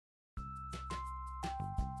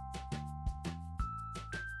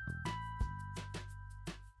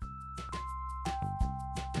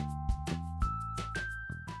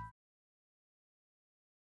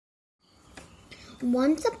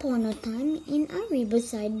Once upon a time, in a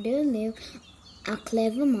riverside, there lived a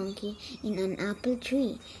clever monkey in an apple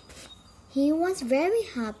tree. He was very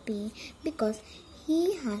happy because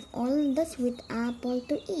he has all the sweet apple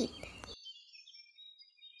to eat.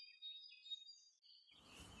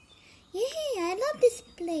 Yay, I love this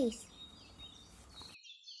place.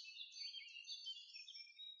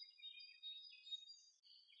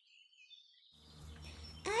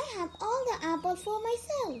 I have all the apples for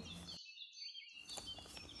myself.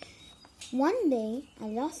 One day, a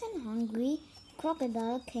lost and hungry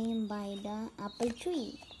crocodile came by the apple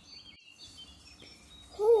tree.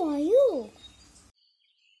 Who are you?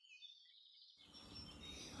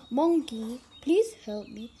 Monkey, please help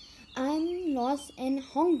me. I'm lost and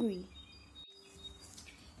hungry.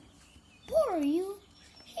 Poor you.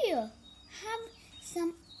 Here, have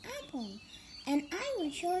some apple, and I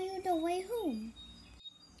will show you the way home.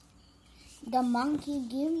 The monkey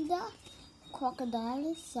gave the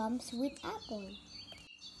crocodile some sweet apple.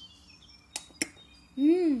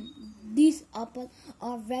 These apples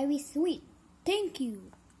are very sweet. Thank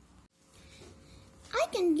you. I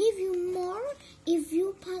can give you more if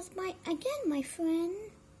you pass by again, my friend.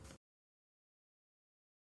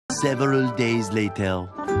 Several days later.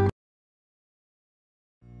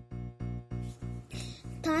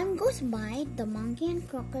 Time goes by, the monkey and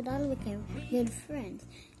crocodile became good friends.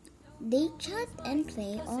 They chat and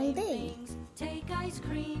play all day. Take ice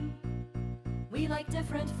cream. We like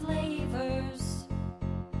different flavors.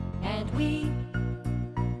 And we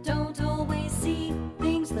don't always see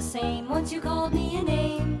things the same. Once you called me a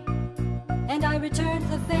name, and I returned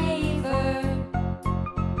the favor.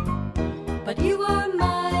 But you are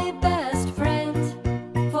my best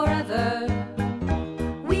friend forever.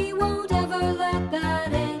 We won't ever let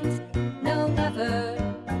that end. No, never.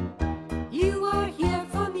 You are here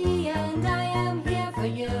for me and I am here for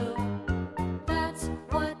you. That's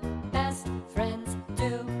what best friends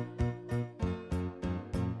do.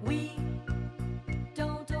 We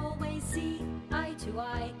don't always see eye to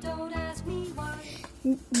eye. Don't ask me why.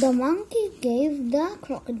 The monkey gave the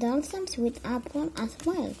crocodile some sweet apple as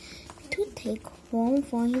well to take home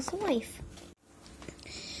for his wife.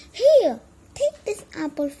 Here, take this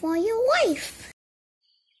apple for your wife.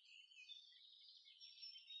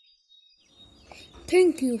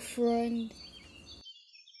 Thank you, friend.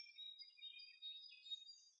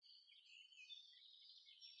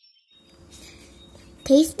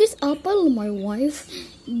 Taste this apple, my wife.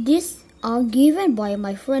 These are given by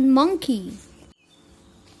my friend Monkey.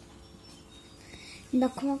 The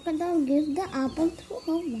crocodile gives the apple to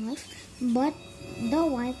her wife, but the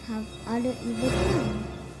wife has other evil plans.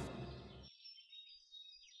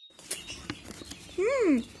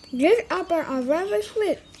 These apples are very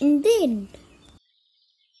sweet indeed.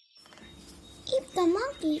 If the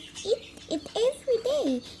monkey eats it every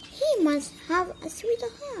day, he must have a sweet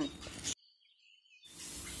heart.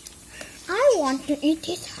 I want to eat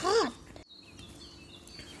his heart.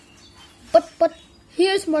 But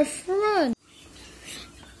here's my friend.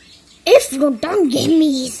 If you don't give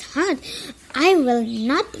me his heart, I will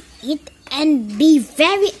not eat and be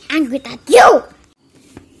very angry at you.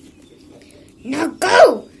 Now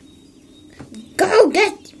go! Go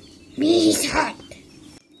get me his heart.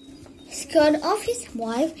 Scared of his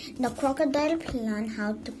wife, the crocodile planned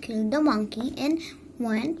how to kill the monkey and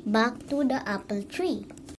went back to the apple tree.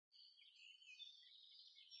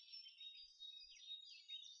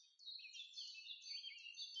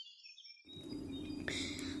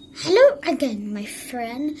 Hello again, my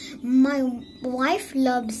friend. My wife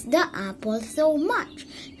loves the apple so much.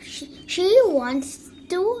 She wants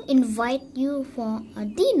to invite you for a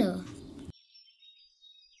dinner.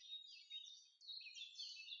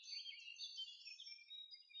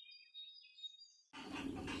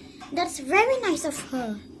 That's very nice of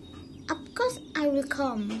her. Of course I will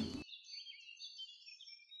come.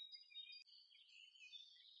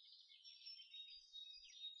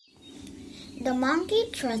 The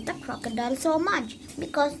monkey trusts the crocodile so much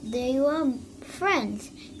because they were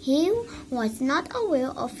friends. He was not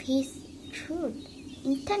aware of his true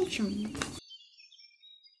intention.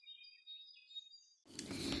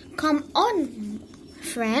 Come on,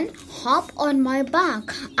 friend, hop on my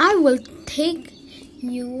back. I will take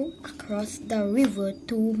you across the river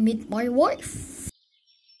to meet my wife.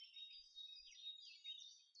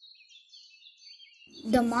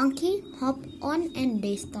 The monkey hopped on and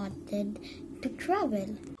they started to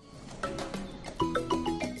travel.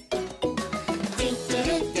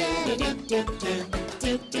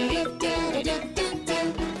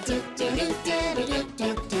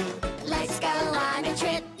 Let's go on a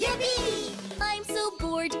trip, yippee! I'm so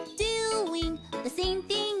bored doing the same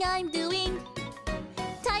thing I'm doing.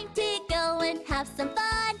 have some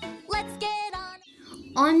fun. Let's get on.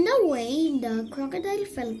 On the way, the crocodile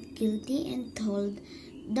felt guilty and told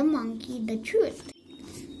the monkey the truth.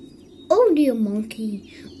 "Oh dear monkey,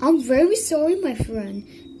 I'm very sorry, my friend,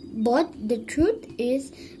 but the truth is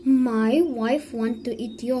my wife wants to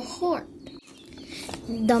eat your heart."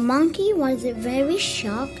 The monkey was very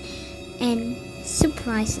shocked and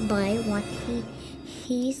surprised by what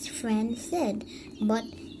his friend said, but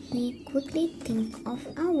he quickly think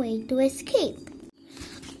of a way to escape.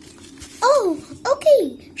 "Oh, okay,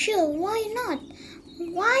 sure, why not?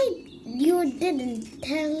 Why you didn't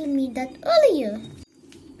tell me that earlier?"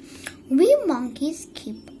 "We monkeys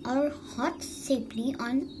keep our hearts safely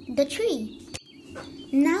on the tree.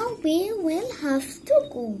 Now we will have to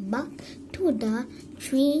go back to the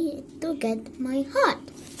tree to get my heart.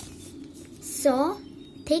 So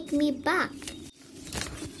take me back."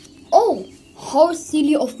 "Oh, how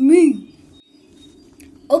silly of me.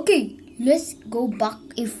 Okay, let's go back.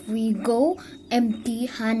 If we go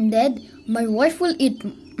empty-handed, my wife will eat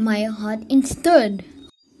my heart instead."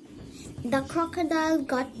 The crocodile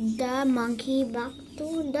got the monkey back to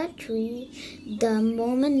the tree. The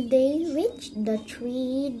moment they reached the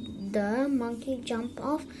tree, the monkey jumped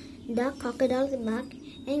off the crocodile's back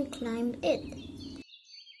and climbed it.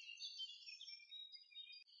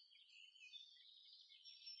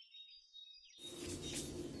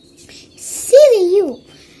 "Silly you!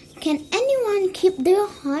 Can anyone keep their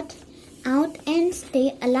heart out and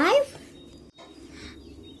stay alive?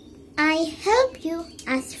 I help you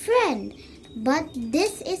as friend, but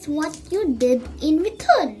this is what you did in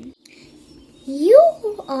return. You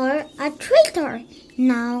are a traitor.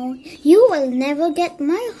 Now you will never get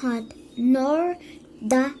my heart nor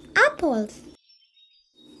the apples.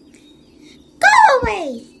 Go away!"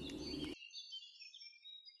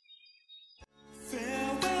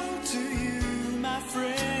 Farewell to you, my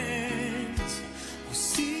friends. We'll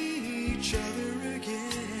see each other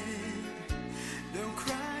again. Don't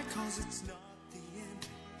cry, 'cause it's not the end.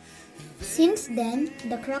 Since then,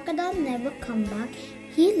 the crocodile never come back.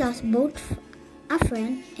 He lost both a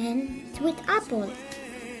friend and sweet apples.